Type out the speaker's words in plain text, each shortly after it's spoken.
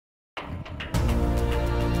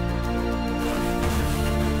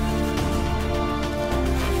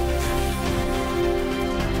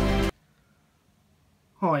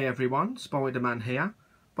Hi everyone, Spiderman here.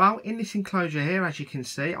 Well, in this enclosure here, as you can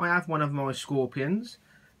see, I have one of my scorpions,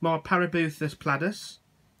 my Parabuthus Palidus.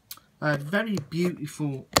 A very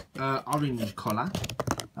beautiful orange colour.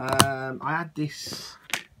 I had this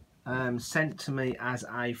sent to me as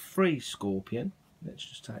a free scorpion. Let's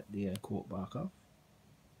just take the cork bark off.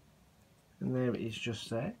 And there it is just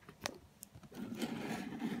there.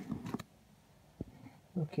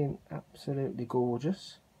 Looking absolutely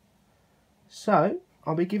gorgeous. So,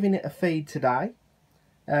 I'll be giving it a feed today,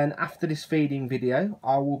 and after this feeding video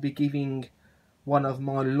I will be giving one of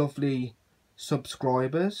my lovely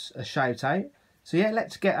subscribers a shout out. So yeah,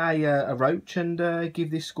 let's get a roach and give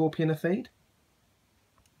this scorpion a feed.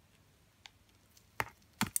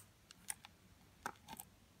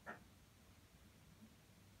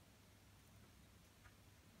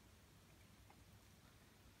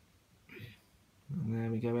 And there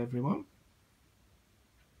we go everyone.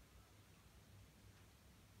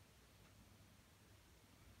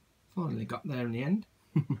 Finally got there in the end.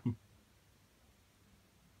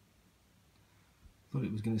 Thought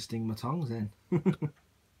it was going to sting my tongs then.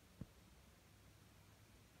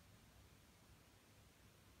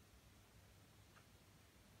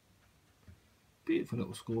 Beautiful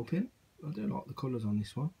little scorpion. I do like the colours on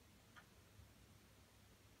this one.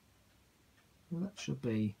 Well, that should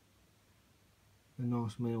be a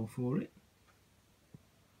nice meal for it.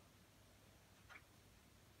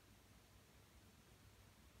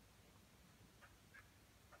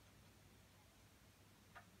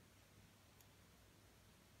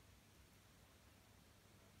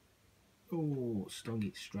 Oh, stung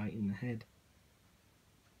it straight in the head.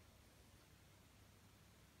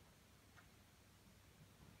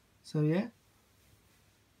 So yeah,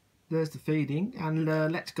 there's the feeding, and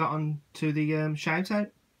let's get on to the shout out.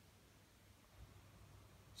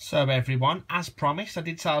 So everyone, as promised, I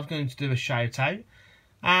did say I was going to do a shout out,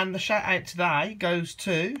 and the shout out today goes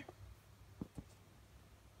to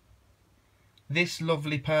this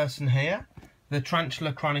lovely person here, the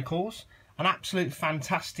Tarantula Chronicles. An absolute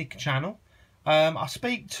fantastic channel. I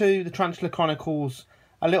speak to the Tarantula Chronicles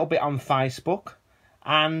a little bit on Facebook,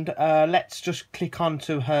 and let's just click on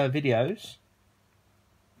to her videos.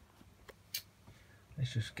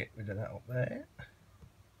 Let's just get rid of that up there.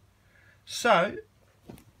 So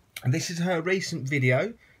this is her recent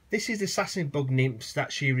video. This is the assassin bug nymphs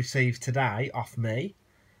that she received today off me.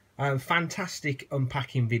 Fantastic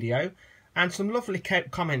unpacking video, and some lovely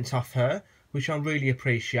comments off her, which I really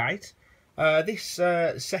appreciate. This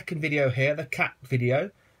second video here, the cat video,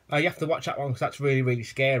 you have to watch that one because that's really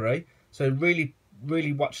scary. So really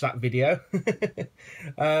watch that video.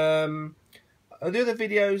 The other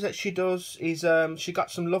videos that she does is she got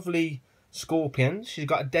some lovely scorpions. She's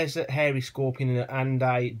got a desert hairy scorpion and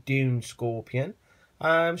a dune scorpion.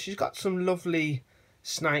 She's got some lovely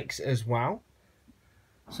snakes as well.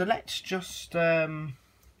 So let's just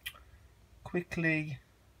quickly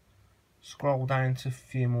scroll down to a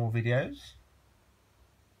few more videos.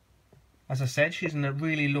 As I said, she's a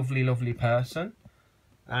really lovely person,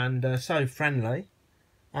 and so friendly.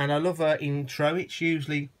 And I love her intro. It's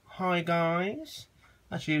usually "Hi guys."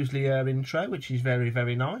 That's usually her intro, which is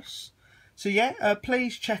very nice. So yeah,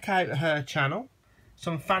 please check out her channel.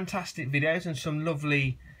 Some fantastic videos and some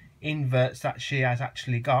lovely inverts that she has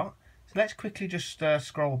actually got. So let's quickly just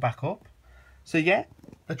scroll back up. So yeah,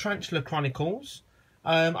 the Tarantula Chronicles.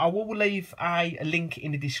 I will leave a link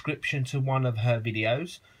in the description to one of her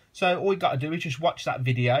videos. So all you got to do is just watch that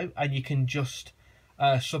video, and you can just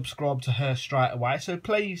subscribe to her straight away. So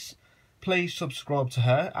please subscribe to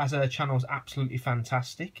her, as her channel's absolutely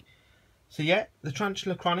fantastic. So yeah, the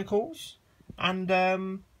Tarantula Chronicles, and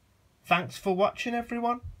thanks for watching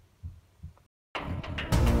everyone.